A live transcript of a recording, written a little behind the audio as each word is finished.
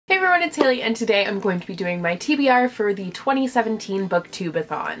Hey everyone, it's Hailey, and today I'm going to be doing my TBR for the 2017 Booktube A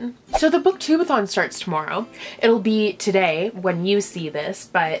Thon. So the Booktube A Thon starts tomorrow. It'll be today when you see this,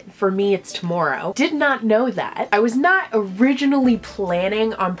 but for me it's tomorrow. Did not know that. I was not originally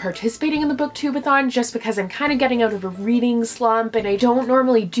planning on participating in the Booktube A Thon just because I'm kind of getting out of a reading slump and I don't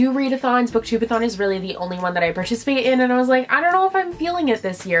normally do readathons. Booktube A Thon is really the only one that I participate in, and I was like, I don't know if I'm feeling it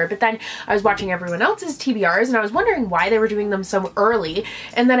this year. But then I was watching everyone else's TBRs and I was wondering why they were doing them so early,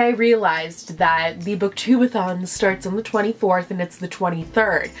 and then I realized that the Booktube A Thon starts on the 24th and it's the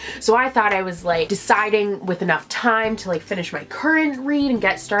 23rd. So I thought I was like deciding with enough time to like finish my current read and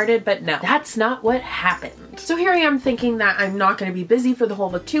get started, but no, that's not what happened. So here I am thinking that I'm not going to be busy for the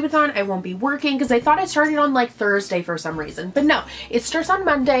whole Booktube A Thon. I won't be working because I thought it started on like Thursday for some reason, but no, it starts on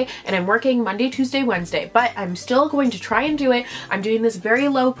Monday and I'm working Monday, Tuesday, Wednesday, but I'm still going to try and do it. I'm doing this very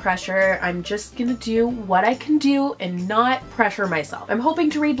low pressure. I'm just gonna do what I can do and not pressure myself. I'm hoping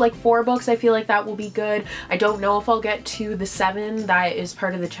to read like 4 books. I feel like that will be good. I don't know if I'll get to the 7 that is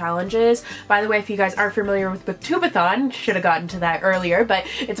part of the challenges. By the way, if you guys aren't familiar with Booktube A Thon, should have gotten to that earlier, but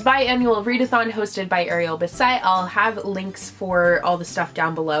it's a biannual readathon hosted by Ariel Bissett. I'll have links for all the stuff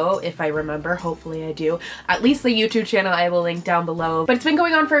down below if I remember. Hopefully I do. At least the YouTube channel I will link down below. But it's been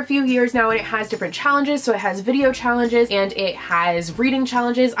going on for a few years now and it has different challenges. So it has video challenges and it has reading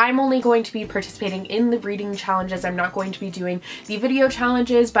challenges. I'm only going to be participating in the reading challenges. I'm not going to be doing the video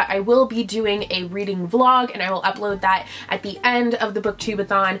challenges, but I will be doing a reading vlog and I will upload that at the end of the Booktube A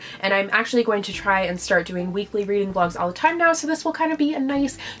Thon. And I'm actually going to try and start doing weekly reading vlogs all the time now, so this will kind of be a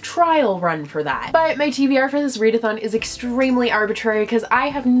nice trial run for that. But my TBR for this readathon is extremely arbitrary because I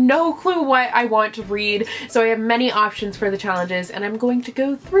have no clue what I want to read, so I have many options for the challenges and I'm going to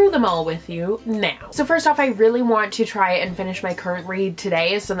go through them all with you now. So first off, I really want to try and finish my current read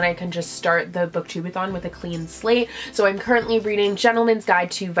today so that I can just start the Booktube A Thon with a clean slate. So I'm currently reading Gentleman's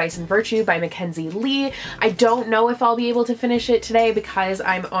Guide to Vice and Virtue by Mackenzie Lee. I don't know if I'll be able to finish it today because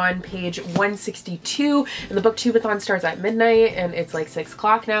I'm on page 162 and the Booktube A Thon starts at midnight and it's like 6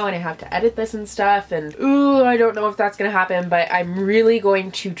 o'clock now and I have to edit this and stuff, and ooh, I don't know if that's gonna happen, but I'm really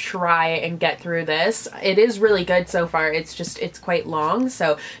going to try and get through this. It is really good so far. It's just, it's quite long,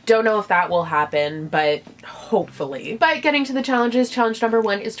 so don't know if that will happen, but hopefully. But getting to the challenges, challenge number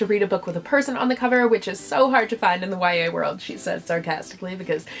 1 is to read a book with a person on the cover, which is so hard to find in the YA world, she said sarcastically,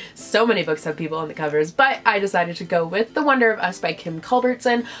 because so many books have people on the covers, but I decided to go with The Wonder of Us by Kim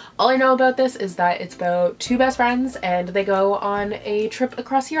Culbertson. All I know about this is that it's about 2 best friends and they go on a trip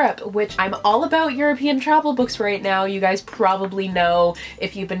across Europe, which I'm all about European travel books right now. You guys probably know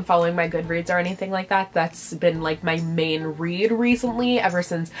if you've been following my Goodreads or anything like that. That's been like my main read recently ever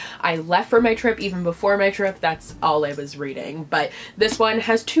since I left for my trip. Even before my trip, that's all I was reading. But this one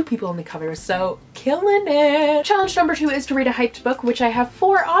has 2 people on the cover, so killing it. Challenge number 2 is to read a hyped book, which I have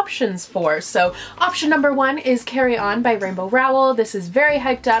 4 options for. So option number 1 is Carry On by Rainbow Rowell. This is very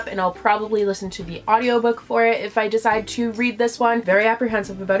hyped up and I'll probably listen to the audiobook for it if I decide to read this one. Very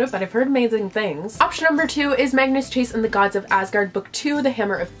apprehensive about it, but I've heard amazing things. Option number 2 is Magnus Chase and the Gods of Asgard Book 2, The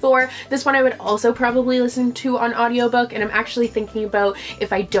Hammer of Thor. This one I would also probably listen to on audiobook, and I'm actually thinking about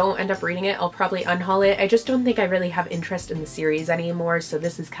if I don't end up reading it, I'll probably unhaul it. I just don't think I really have interest in the series anymore, so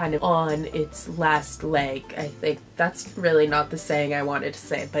this is kind of on its last leg, I think. That's really not the saying I wanted to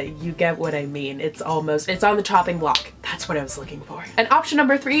say, but you get what I mean. It's on the chopping block. That's what I was looking for. And option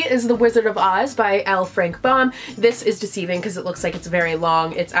number 3 is The Wizard of Oz by L. Frank Baum. This is deceiving because it looks like it's very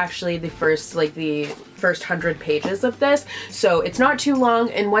long. It's actually the first 100 pages of this, so it's not too long,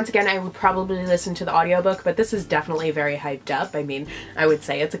 and once again I would probably listen to the audiobook, but this is definitely very hyped up. I mean, I would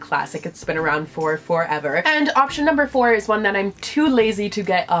say it's a classic. It's been around for forever. And option number 4 is one that I'm too lazy to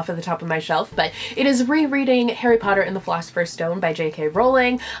get off of the top of my shelf, but it is rereading Harry Potter and the Philosopher's Stone by J.K.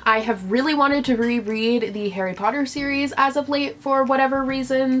 Rowling. I have really wanted to reread the Harry Potter series as of late for whatever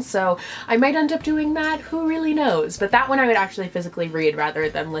reason, so I might end up doing that. Who really knows? But that one I would actually physically read rather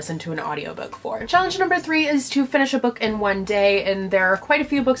than listen to an audiobook for. Challenge number 3 is to finish a book in one day, and there are quite a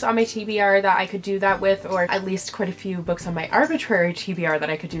few books on my TBR that I could do that with, or at least quite a few books on my arbitrary TBR that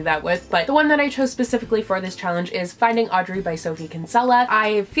I could do that with, but the one that I chose specifically for this challenge is Finding Audrey by Sophie Kinsella.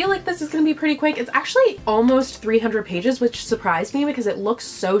 I feel like this is going to be pretty quick. It's actually almost 300 pages, which surprised me because it looks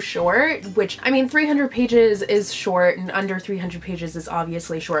so short, which, I mean, 300 pages is short and under 300 pages is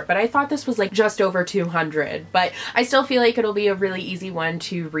obviously short, but I thought this was like just over 200, but I still feel like it'll be a really easy one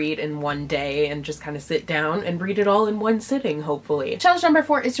to read in one day and just kind of sit down and read it all in one sitting, hopefully. Challenge number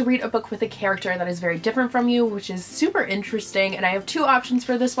 4 is to read a book with a character that is very different from you, which is super interesting, and I have 2 options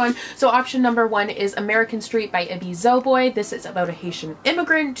for this one. So option number 1 is American Street by Ibi Zoboi. This is about a Haitian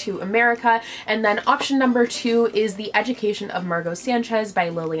immigrant to America. And then option number 2 is The Education of Margot Sanchez by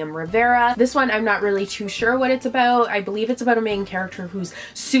Lilian Rivera. This one I'm not really too sure what it's about. I believe it's about a main character who's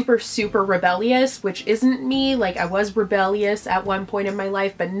super rebellious, which isn't me. Like, I was rebellious at one point in my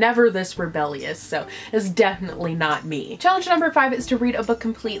life, but never this rebellious, so it's definitely not me. Challenge number 5 is to read a book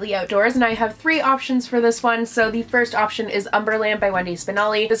completely outdoors, and I have 3 options for this one. So the first option is Umberland by Wendy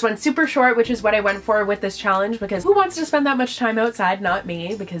Spinelli. This one's super short, which is what I went for with this challenge, because who wants to spend that much time outside? Not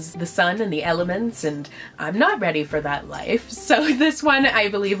me, because the sun and the elements, and I'm not ready for that life. So this one I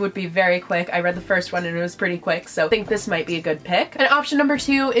believe would be very quick. I read the first one and it was pretty quick, so I think this might be a good pick. And option number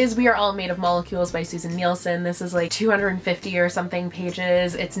 2 is We Are All Made of Molecules by Susan Nielsen. This is like 250 or something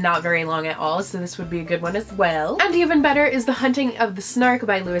pages. It's not very long at all, so this would be a good one as well. And even better is The Hunting of the Snark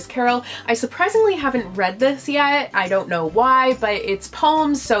by Lewis Carroll. I surprisingly haven't read this yet. I don't know why, but it's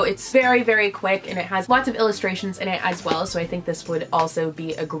poems, so it's very quick, and it has lots of illustrations in it as well, so I think this would also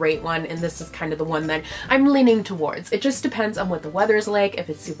be a great one, and this is kind of the one that I'm leaning towards. It just depends on what the weather's like, if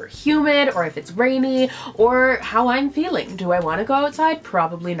it's super humid or if it's rainy, or how I'm feeling. Do I want to go outside?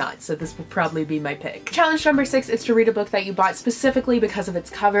 Probably not, so this would probably be my pick. Challenge number 6 is to read a book that you bought specifically because of its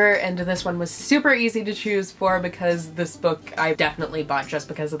cover, and this one was super easy to choose for because this book I definitely bought just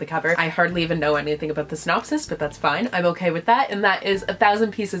because of the cover. I hardly even know anything about the synopsis, but that's fine. I'm okay with that, and that is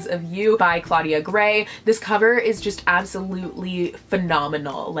 1,000 Pieces of You by Claudia Gray. This cover is just absolutely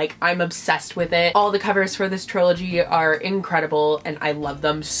phenomenal. Like, I'm obsessed with it. All the covers for this trilogy are incredible, and I love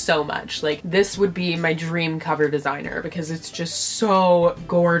them so much. Like, this would be my dream cover designer because it's just so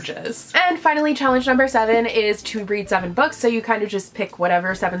gorgeous. And finally, challenge number 7 is to read 7 books, so you kind of just pick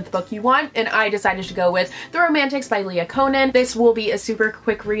whatever 7th book you want, and I decided to go with The Romantics by Leah Conan. This will be a super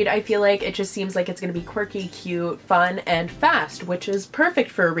quick read. I feel like it just seems like it's gonna be quirky, cute, fun, and fast, which is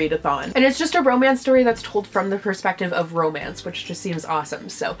perfect for a readathon. And it's just a romance story that's told from the perspective of romance, which just seems awesome,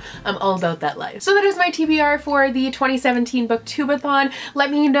 so I'm all about that life. So that is my TBR for the 2017 Booktube-a-thon.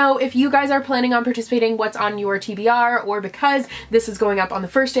 Let me know if you guys are planning on participating, what's on your TBR, or because this is going up on the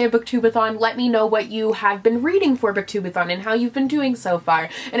first day of Booktube-a-thon, let me know what you have been reading for Booktube-a-thon and how you've been doing so far.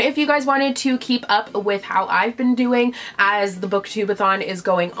 And if you guys wanted to keep up with how I've been doing as the Booktube-a-thon is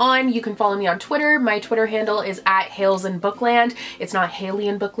going on, you can follow me on Twitter. My Twitter handle is @HailesInBookland. It's not Hailey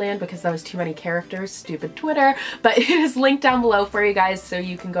in Bookland because that was too many characters, stupid Twitter, but it is linked down below for you guys, so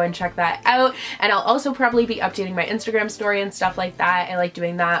you can go and check that out. And I'll also probably be updating my Instagram story and stuff like that. I like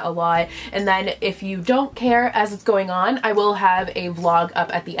doing that a lot. And then if you don't care as it's going on, I will have a vlog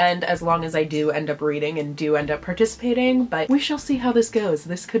up at the end as long as I do end up reading and do end up participating, but we shall see how this goes.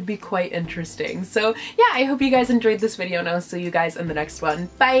 This could be quite interesting. So yeah, I hope you guys enjoyed this video, and I'll see you guys in the next one.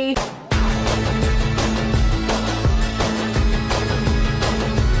 Bye!